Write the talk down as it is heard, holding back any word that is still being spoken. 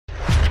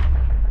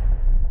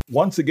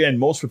Once again,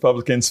 most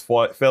Republicans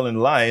fell in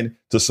line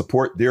to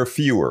support their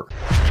fewer.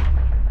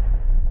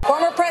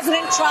 Former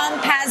President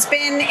Trump has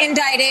been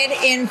indicted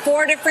in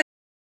 4 different...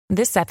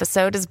 This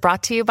episode is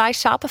brought to you by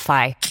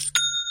Shopify.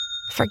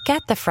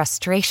 Forget the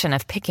frustration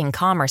of picking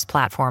commerce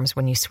platforms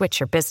when you switch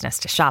your business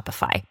to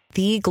Shopify,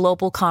 the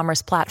global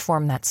commerce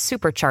platform that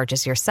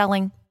supercharges your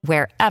selling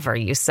wherever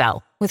you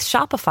sell. With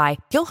Shopify,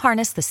 you'll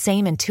harness the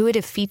same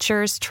intuitive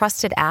features,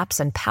 trusted apps,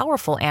 and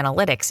powerful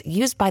analytics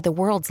used by the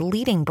world's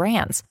leading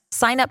brands.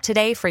 Sign up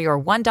today for your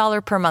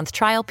 $1 per month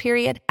trial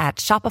period at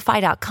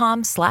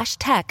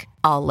shopify.com/tech,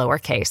 all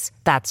lowercase.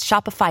 That's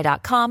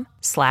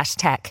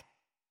shopify.com/tech.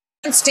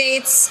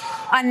 States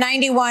on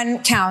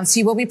 91 counts.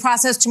 He will be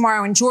processed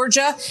tomorrow in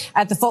Georgia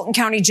at the Fulton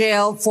County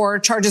Jail for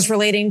charges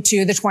relating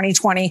to the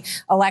 2020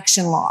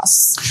 election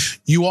loss.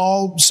 You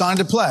all signed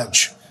a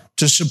pledge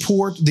to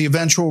support the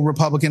eventual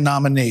Republican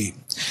nominee.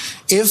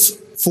 If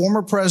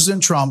former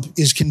President Trump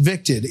is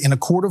convicted in a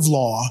court of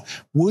law,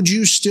 would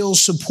you still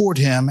support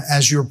him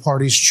as your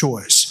party's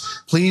choice?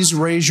 Please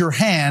raise your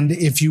hand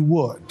if you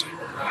would.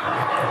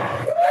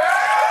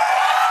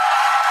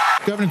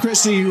 Governor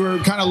Christie, you were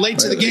kind of late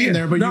to the game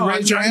there, but you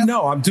raised your hand?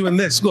 No, I'm doing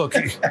this. Look,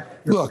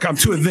 I'm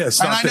doing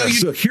this, not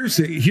this. Look, here's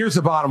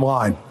the bottom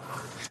line.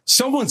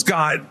 Someone's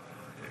got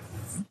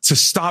to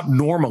stop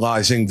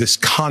normalizing this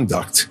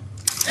conduct.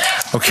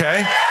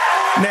 Okay?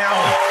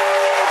 Now,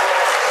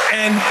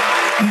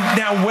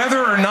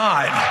 whether or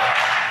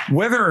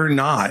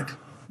not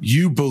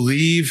you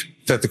believe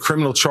that the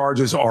criminal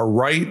charges are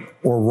right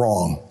or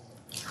wrong,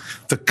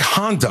 the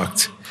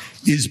conduct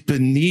is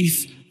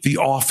beneath the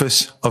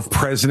office of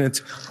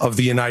President of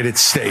the United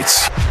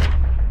States.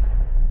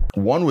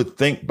 One would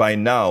think by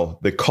now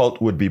the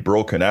cult would be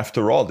broken.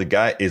 After all, the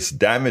guy is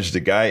damaged. The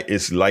guy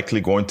is likely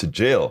going to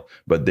jail,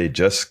 but they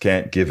just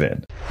can't give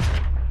in.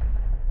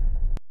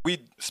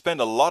 We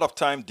spend a lot of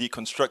time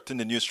deconstructing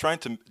the news, trying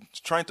to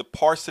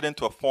parse it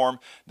into a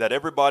form that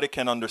everybody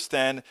can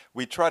understand.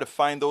 We try to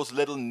find those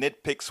little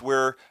nitpicks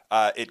where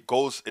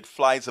it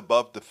flies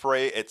above the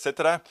fray,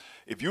 etc.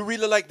 If you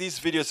really like these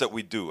videos that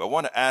we do, I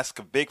want to ask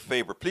a big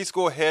favor. Please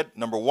go ahead.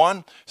 Number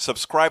 1,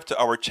 subscribe to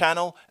our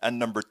channel. And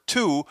number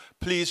 2,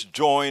 please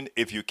join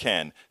if you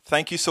can.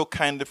 Thank you so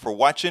kindly for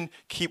watching.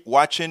 Keep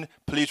watching.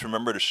 Please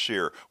remember to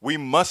share. We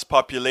must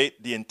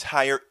populate the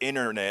entire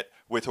internet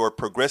with our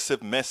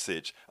progressive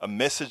message, a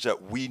message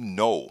that we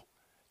know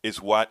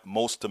is what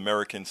most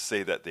Americans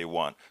say that they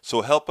want.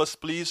 So help us,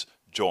 please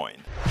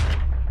join.